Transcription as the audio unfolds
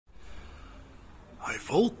Hi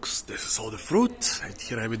folks, this is all the fruit, and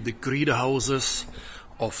here I'm in the greenhouses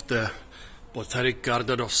of the Botanic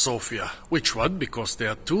Garden of Sofia. Which one? Because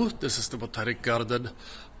there are two. This is the Botanic Garden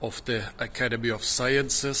of the Academy of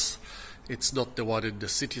Sciences. It's not the one in the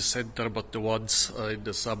city center, but the ones in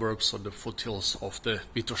the suburbs on the foothills of the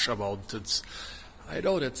Vitosha Mountains. I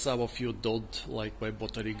know that some of you don't like my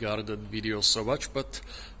Botanic Garden videos so much, but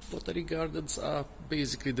Botanic Gardens are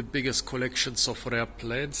basically the biggest collections of rare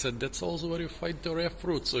plants, and that's also where you find the rare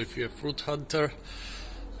fruit. So if you're a fruit hunter,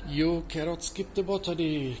 you cannot skip the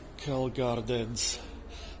botanical gardens.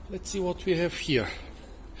 Let's see what we have here.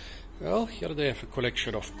 Well, here they have a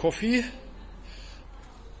collection of coffee.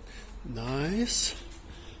 Nice.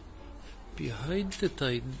 Behind it,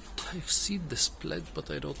 I've seen this plant,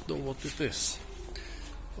 but I don't know what it is.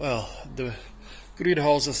 Well, the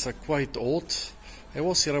greenhouses are quite old. I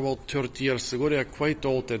was here about 30 years ago. They are quite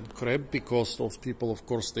old and cramped because those people, of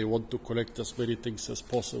course, they want to collect as many things as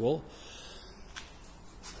possible.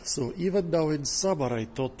 So even now in summer, I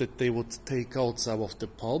thought that they would take out some of the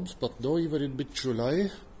palms, but no, even in mid-July,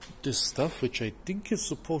 this stuff, which I think is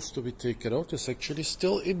supposed to be taken out, is actually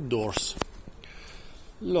still indoors.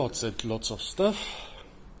 Lots and lots of stuff.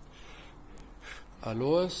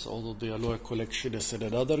 Aloes, although the aloe collection is in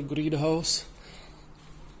another greenhouse.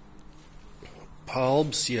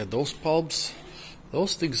 Palms, yeah, those palms,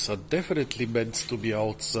 those things are definitely meant to be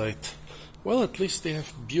outside. Well, at least they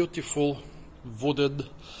have beautiful wooden,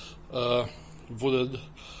 well,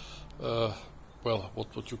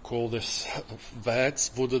 what would you call this,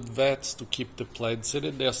 vats, wooden vats to keep the plants in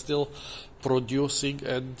it. They're still producing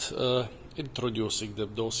and introducing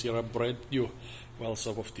them. Those here are brand new, while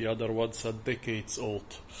some of the other ones are decades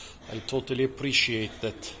old. I totally appreciate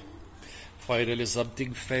that. Finally,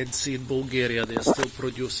 something fancy in Bulgaria. They are still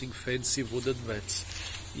producing fancy wooden vats.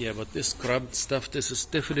 Yeah, but this crumbed stuff, this is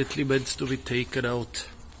definitely meant to be taken out.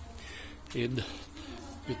 In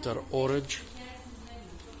bitter orange,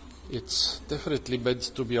 it's definitely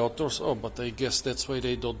meant to be outdoors. Oh, but I guess that's why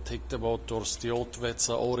they don't take them outdoors. The old vats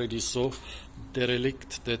are already so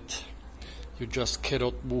derelict that you just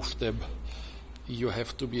cannot move them. You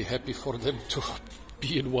have to be happy for them to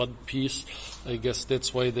be in one piece. I guess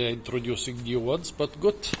that's why they're introducing new ones, but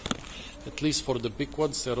good. At least for the big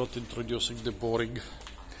ones, they're not introducing the boring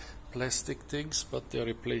plastic things, but they're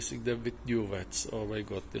replacing them with new vats. Oh my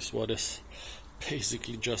god, this one is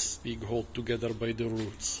basically just being held together by the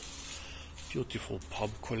roots. Beautiful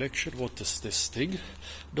palm collection. What is this thing?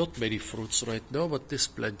 Not many fruits right now, but this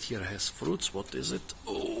plant here has fruits. What is it?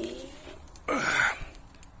 Oh,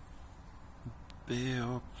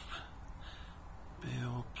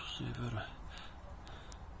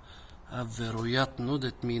 verojatno,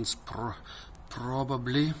 that means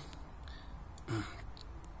probably.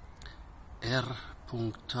 R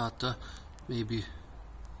punctata, maybe,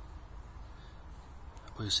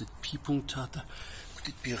 or is it P punctata? Could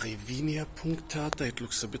it be Rivinia punctata? It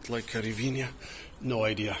looks a bit like a Rivinia. No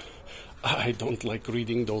idea. I don't like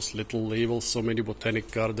reading those little labels. So many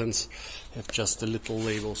botanic gardens have just the little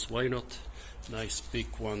labels. Why not nice big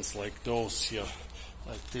ones like those here?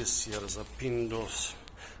 Like this here, Zapindos,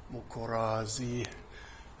 Mokorazi.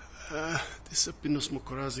 This Zapindos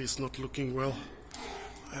Mokorazi is not looking well.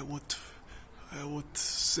 I would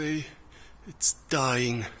say it's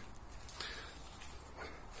dying.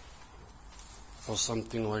 Or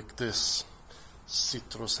something like this.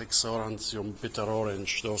 Citrus Hexaurantium bitter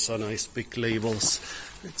orange. Those are nice big labels.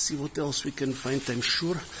 Let's see what else we can find. I'm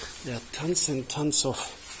sure there are tons and tons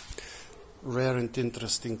of rare and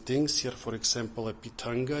interesting things. Here, for example, a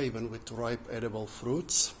pitanga, even with ripe edible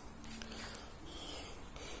fruits.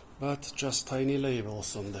 But just tiny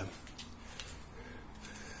labels on them.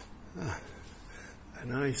 A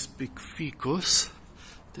nice big ficus.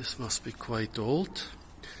 This must be quite old.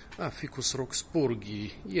 Ficus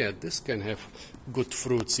roxburghii. Yeah, this can have good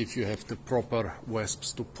fruits if you have the proper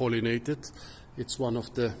wasps to pollinate it. It's one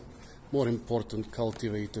of the more important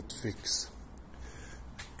cultivated figs.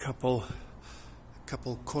 Couple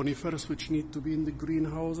conifers which need to be in the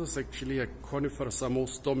greenhouses. Actually, conifers are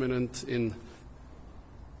most dominant in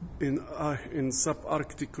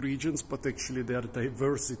subarctic regions, but actually their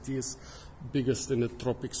diversity is biggest in the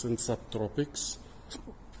tropics and subtropics,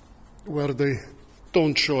 where they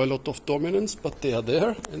don't show a lot of dominance, but they are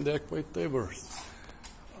there and they are quite diverse.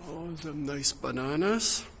 Oh, some nice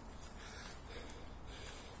bananas.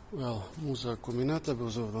 Well, Musa acuminata,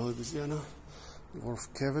 dwarf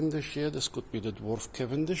Cavendish. Yeah, this could be the dwarf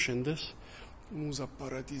Cavendish in this. Musa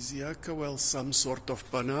paradisiaca, well, some sort of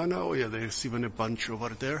banana. Oh yeah, there's even a bunch over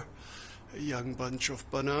there. A young bunch of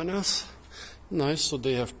bananas. Nice, so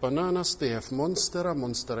they have bananas, they have monstera.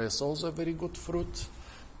 Monstera is also a very good fruit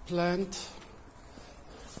plant.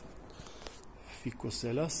 Ficus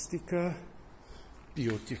elastica,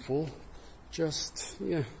 beautiful. Just,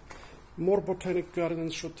 yeah, more botanic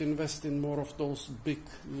gardens should invest in more of those big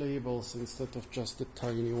labels instead of just the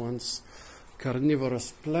tiny ones.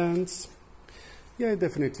 Carnivorous plants. Yeah, I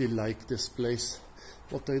definitely like this place.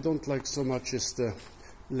 What I don't like so much is the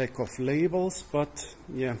lack of labels, but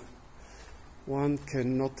yeah, one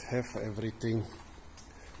cannot have everything.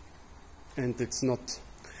 And it's not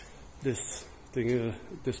this thing,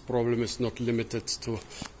 this problem is not limited to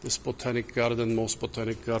this botanic garden. Most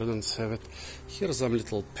botanic gardens have it. Here's some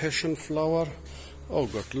little passion flower. Oh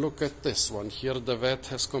God, look at this one. Here the vat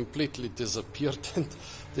has completely disappeared and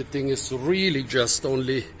the thing is really just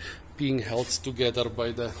only being held together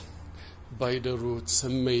by the roots.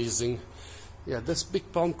 Amazing. Yeah, this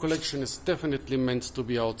big palm collection is definitely meant to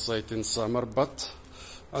be outside in summer, but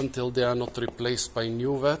until they are not replaced by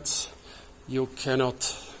new vats, you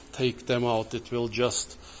cannot take them out. It will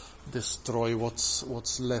just destroy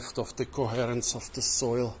what's left of the coherence of the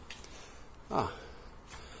soil. Oh,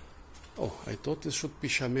 I thought this should be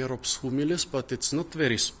Chamerops humilis, but it's not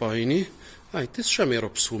very spiny. It is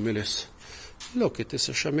Chamerops humilis. Look, it is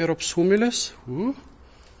a Chamerops humilis.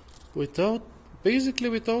 Basically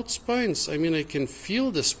without spines. I mean, I can feel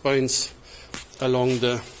the spines along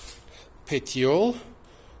the petiole,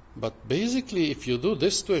 but basically if you do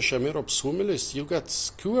this to a Chamerops humilis, you get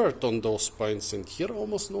skewered on those spines, and here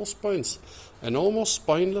almost no spines. An almost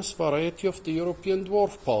spineless variety of the European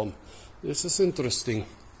dwarf palm. This is interesting.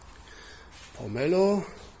 Pomelo,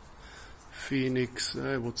 Phoenix,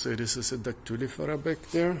 I would say this is a Dactylifera back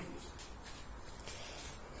there.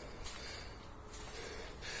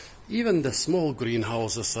 Even the small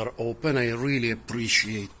greenhouses are open. I really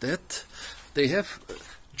appreciate that. They have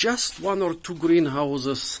just 1 or 2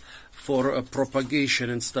 greenhouses for propagation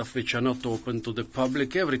and stuff which are not open to the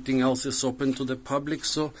public. Everything else is open to the public.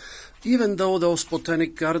 So even though those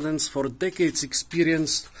botanic gardens for decades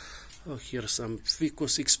experienced, here's some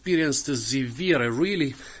ficus, experienced a severe,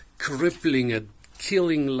 really crippling and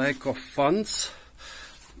killing lack of funds,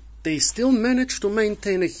 they still manage to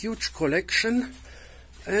maintain a huge collection.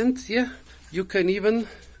 And yeah, you can even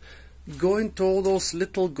go into all those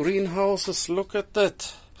little greenhouses. Look at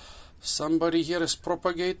that. Somebody here is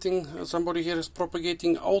propagating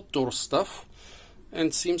outdoor stuff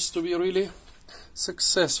and seems to be really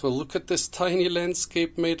successful. Look at this tiny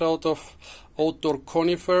landscape made out of outdoor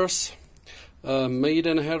conifers,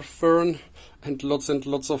 maidenhair fern, and lots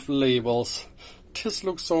of labels. This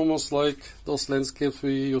looks almost like those landscapes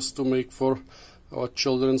we used to make for our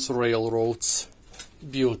children's railroads.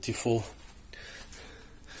 Beautiful.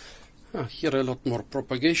 Here a lot more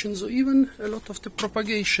propagation, so even a lot of the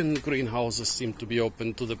propagation greenhouses seem to be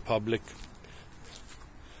open to the public.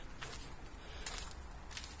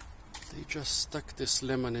 They just stuck this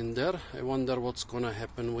lemon in there. I wonder what's gonna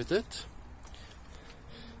happen with it.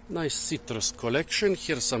 Nice citrus collection.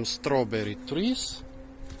 Here's some strawberry trees.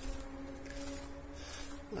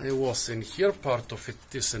 I was in here. Part of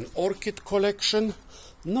it is an orchid collection.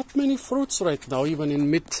 Not many fruits right now, even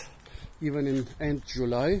in end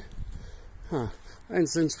July. And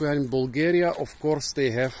since we are in Bulgaria, of course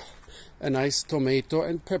they have a nice tomato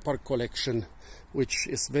and pepper collection, which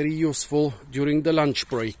is very useful during the lunch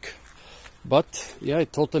break. But yeah, I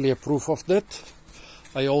totally approve of that.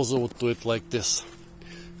 I also would do it like this.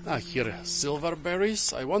 Here,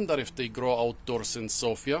 silverberries. I wonder if they grow outdoors in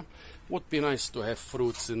Sofia. Would be nice to have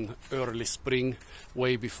fruits in early spring,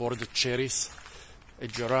 way before the cherries. A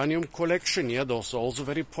geranium collection. Yeah, those are also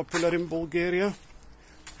very popular in Bulgaria.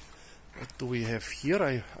 What do we have here?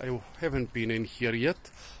 I haven't been in here yet.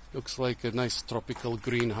 Looks like a nice tropical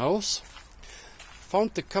greenhouse.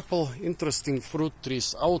 Found a couple interesting fruit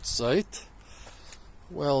trees outside.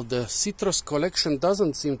 Well, the citrus collection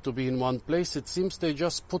doesn't seem to be in one place. It seems they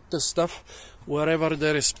just put the stuff wherever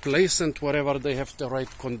there is place and wherever they have the right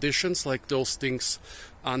conditions, like those things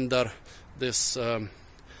under this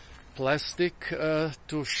plastic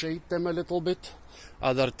to shade them a little bit.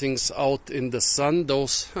 Other things out in the sun.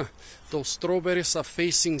 Those strawberries are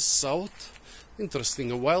facing south.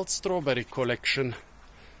 Interesting, a wild strawberry collection.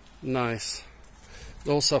 Nice.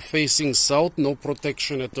 Those are facing south, no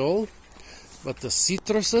protection at all. But the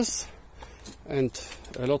citruses and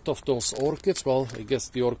a lot of those orchids, well, I guess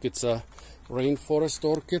the orchids are rainforest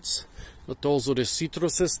orchids, but also the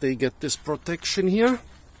citruses, they get this protection here.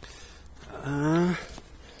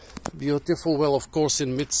 Beautiful. Well, of course,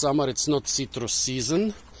 in midsummer it's not citrus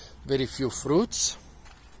season. Very few fruits.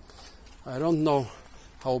 I don't know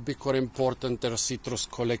how big or important their citrus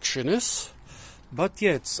collection is. But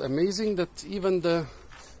yeah, it's amazing that even the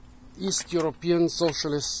East European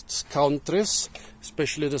socialist countries,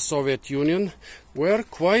 especially the Soviet Union, were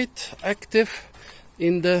quite active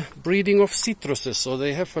in the breeding of citruses. So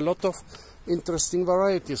they have a lot of interesting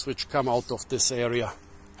varieties which come out of this area.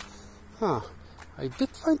 I did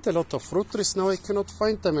find a lot of fruit trees, now I cannot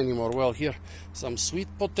find them anymore. Well, here, some sweet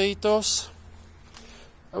potatoes.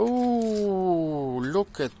 Oh,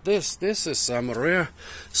 look at this. This is some rare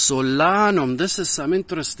solanum. This is some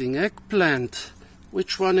interesting eggplant.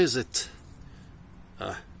 Which one is it?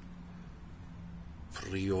 Prior.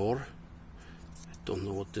 I don't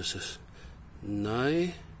know what this is.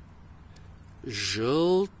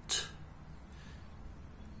 Žlt.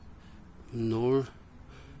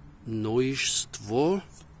 Množstvo.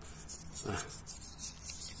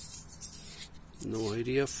 No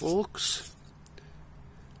idea, folks.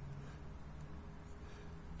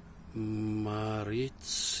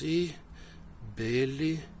 Marici,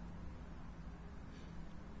 Beli.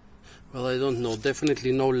 Well, I don't know.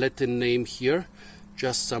 Definitely no Latin name here.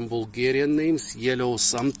 Just some Bulgarian names. Yellow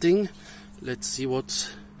something. Let's see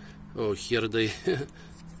what's... Oh, here they...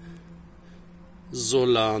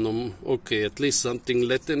 Solanum. Okay, at least something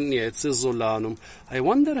Latin. Yeah, it's a Solanum. I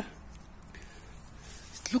wonder...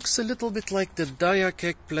 It looks a little bit like the Dayak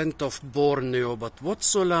eggplant of Borneo, but what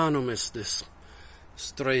Solanum is this?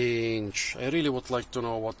 Strange. I really would like to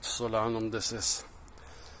know what Solanum this is.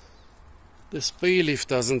 This bay leaf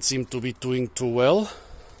doesn't seem to be doing too well.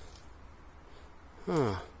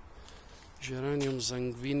 Geranium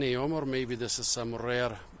sanguineum, or maybe this is some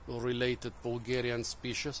rare related Bulgarian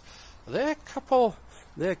species. There are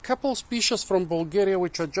a couple species from Bulgaria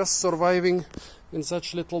which are just surviving in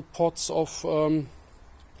such little pots of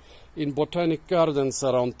in botanic gardens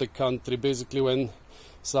around the country. Basically, when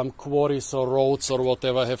some quarries or roads or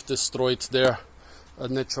whatever have destroyed their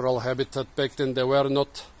natural habitat. Back then they were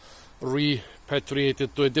not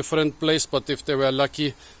repatriated to a different place, but if they were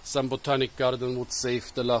lucky, some botanic garden would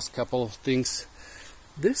save the last couple of things.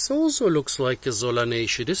 This also looks like a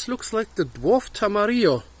Solanaceae. This looks like the dwarf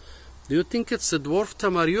tamarillo. Do you think it's a dwarf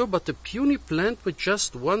tamarillo, but a puny plant with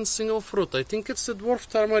just one single fruit? I think it's the dwarf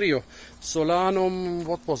tamarillo. Solanum,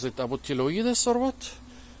 what was it, abutyloides or what?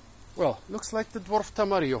 Well, looks like the dwarf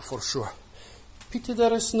tamarillo for sure. Pity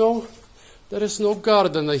there is no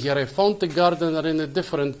gardener here. I found the gardener in a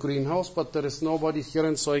different greenhouse, but there is nobody here,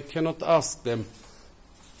 and so I cannot ask them.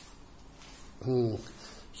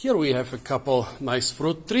 Here we have a couple nice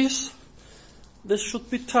fruit trees. This should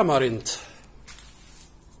be tamarind.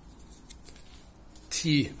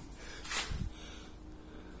 Tea.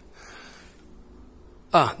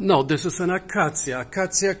 No, this is an acacia,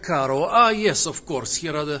 Acacia caro. Yes, of course.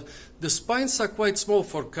 Here are the spines are quite small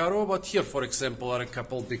for caro, but here, for example, are a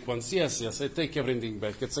couple big ones. Yes, I take everything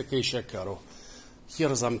back. It's Acacia caro.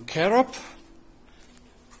 Here's some carob.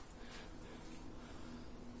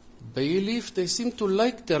 Bay leaf. They seem to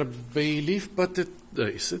like their bay leaf, but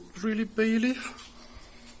is it really bay leaf?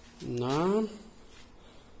 No.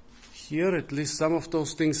 Here, at least some of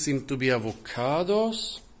those things seem to be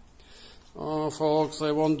avocados. Oh, folks,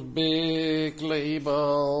 I want big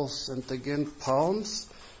labels. And again, palms.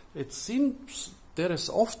 It seems there is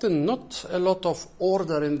often not a lot of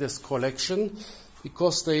order in this collection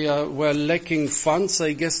because they were lacking funds.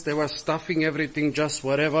 I guess they were stuffing everything just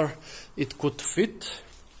wherever it could fit.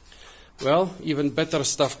 Well, even better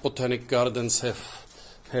stuffed botanic gardens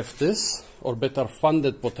have this, or better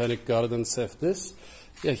funded botanic gardens have this.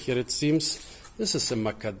 Yeah, here it seems this is a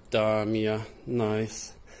macadamia.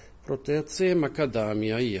 Nice. Proteaceae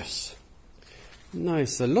macadamia, yes.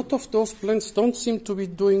 Nice. A lot of those plants don't seem to be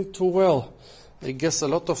doing too well. I guess a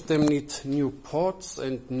lot of them need new pots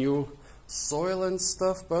and new soil and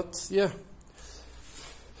stuff, but yeah.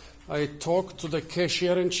 I talked to the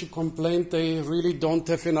cashier and she complained they really don't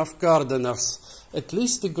have enough gardeners. At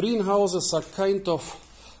least the greenhouses are kind of,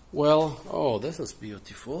 well, oh, this is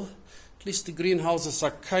beautiful. At least the greenhouses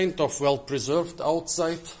are kind of well preserved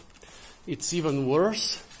outside. It's even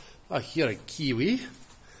worse. Here a kiwi.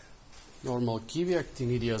 Normal kiwi,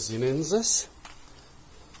 Actinidia zinensis.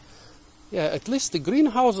 Yeah, at least the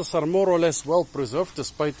greenhouses are more or less well preserved,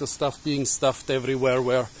 despite the stuff being stuffed everywhere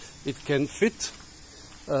where it can fit.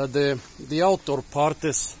 The outdoor part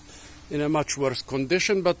is in a much worse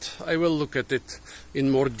condition, but I will look at it in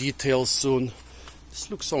more detail soon. This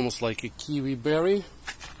looks almost like a kiwi berry.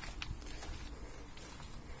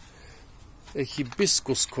 A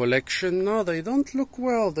hibiscus collection. No, they don't look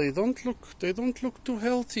well. They don't look too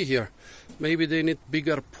healthy here. Maybe they need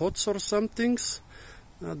bigger pots or something.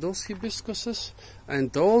 Those hibiscuses.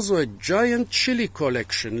 And also a giant chili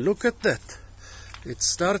collection. Look at that. It's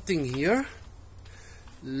starting here.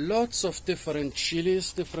 Lots of different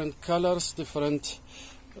chilies, different colors, different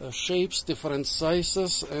shapes, different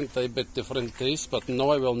sizes, and I bet different tastes, but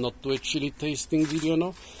no, I will not do a chili tasting video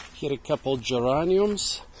now. Here a couple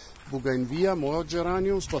geraniums, bougainvillea, more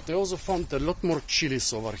geraniums, but I also found a lot more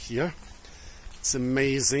chilies over here. It's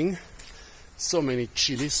amazing. So many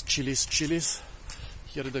chilies.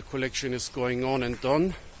 Here the collection is going on and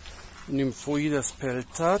on. Nymphoides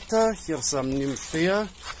peltata, here some Nymphea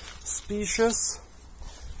species.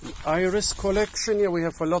 The iris collection, here we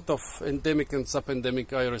have a lot of endemic and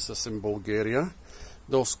subendemic irises in Bulgaria.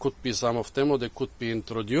 Those could be some of them, or they could be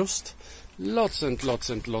introduced. Lots and lots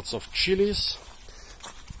of chilies.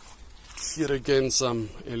 Here again some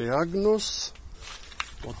Eleagnus.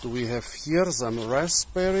 What do we have here? Some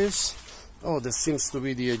raspberries. Oh, this seems to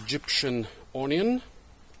be the Egyptian onion.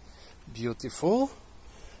 Beautiful.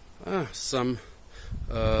 Some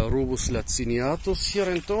Rubus laciniatus here,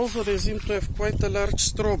 and also they seem to have quite a large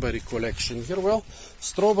strawberry collection here. Well,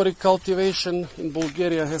 strawberry cultivation in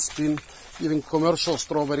Bulgaria has been, even commercial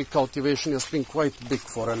strawberry cultivation has been quite big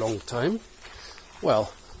for a long time.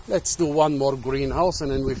 Well, let's do one more greenhouse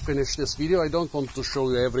and then we finish this video. I don't want to show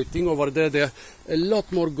you everything. Over there are a lot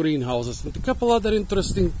more greenhouses and a couple other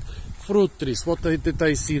interesting fruit trees. What did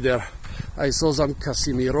I see there? I saw some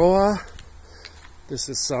Casimiroa. This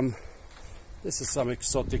is some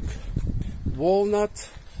exotic walnut.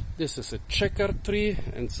 This is a checker tree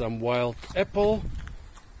and some wild apple.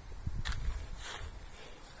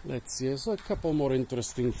 Let's see, so a couple more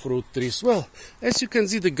interesting fruit trees. Well, as you can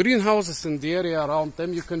see, the greenhouses and the area around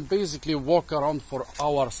them, you can basically walk around for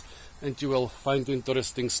hours and you will find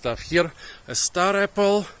interesting stuff. Here, a star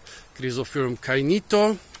apple, Chrysophyllum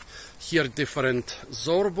cainito. Here, different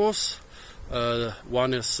zorbos.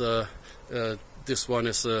 This one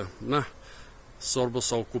is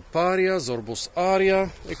Zorbus aucuparia, Zorbus aria,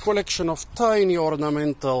 a collection of tiny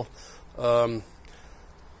ornamental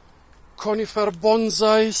conifer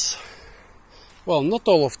bonsais. Well, not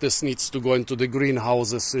all of this needs to go into the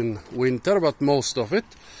greenhouses in winter, but most of it.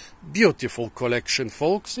 Beautiful collection,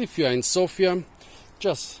 folks. If you are in Sofia,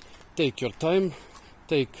 just take your time,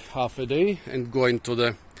 take half a day and go into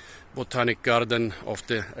the Botanic Garden of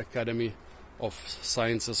the Academy of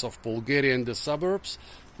Sciences of Bulgaria in the suburbs.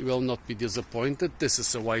 You will not be disappointed. This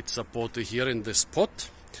is a white sapota here in this pot.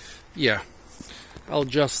 Yeah, I'll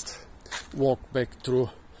just walk back through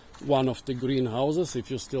one of the greenhouses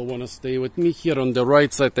if you still want to stay with me. Here on the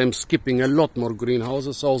right side I'm skipping a lot more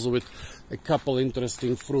greenhouses, also with a couple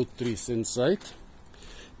interesting fruit trees inside.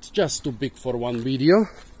 It's just too big for one video,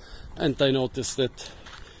 and I noticed that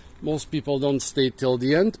most people don't stay till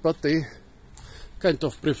the end, but they kind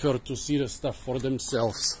of prefer to see the stuff for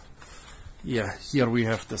themselves. Yeah, here we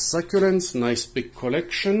have the succulents, nice big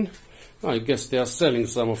collection. I guess they are selling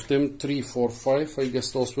some of them, 3, 4, 5. I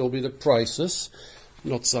guess those will be the prices,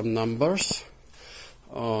 not some numbers.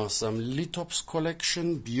 Some lithops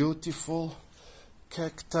collection, beautiful.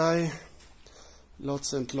 Cacti,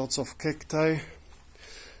 lots and lots of cacti.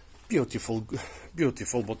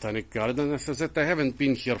 Beautiful botanic garden. As I said, I haven't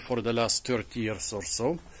been here for the last 30 years or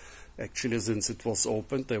so. Actually, since it was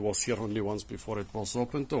opened, I was here only once before it was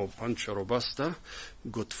opened. Oh, Pancha robusta,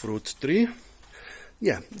 good fruit tree.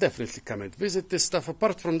 Yeah, definitely come and visit this stuff.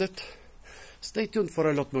 Apart from that, stay tuned for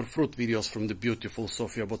a lot more fruit videos from the beautiful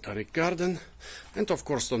Sofia Botanic Garden. And of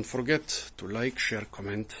course, don't forget to like, share,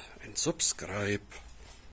 comment and subscribe.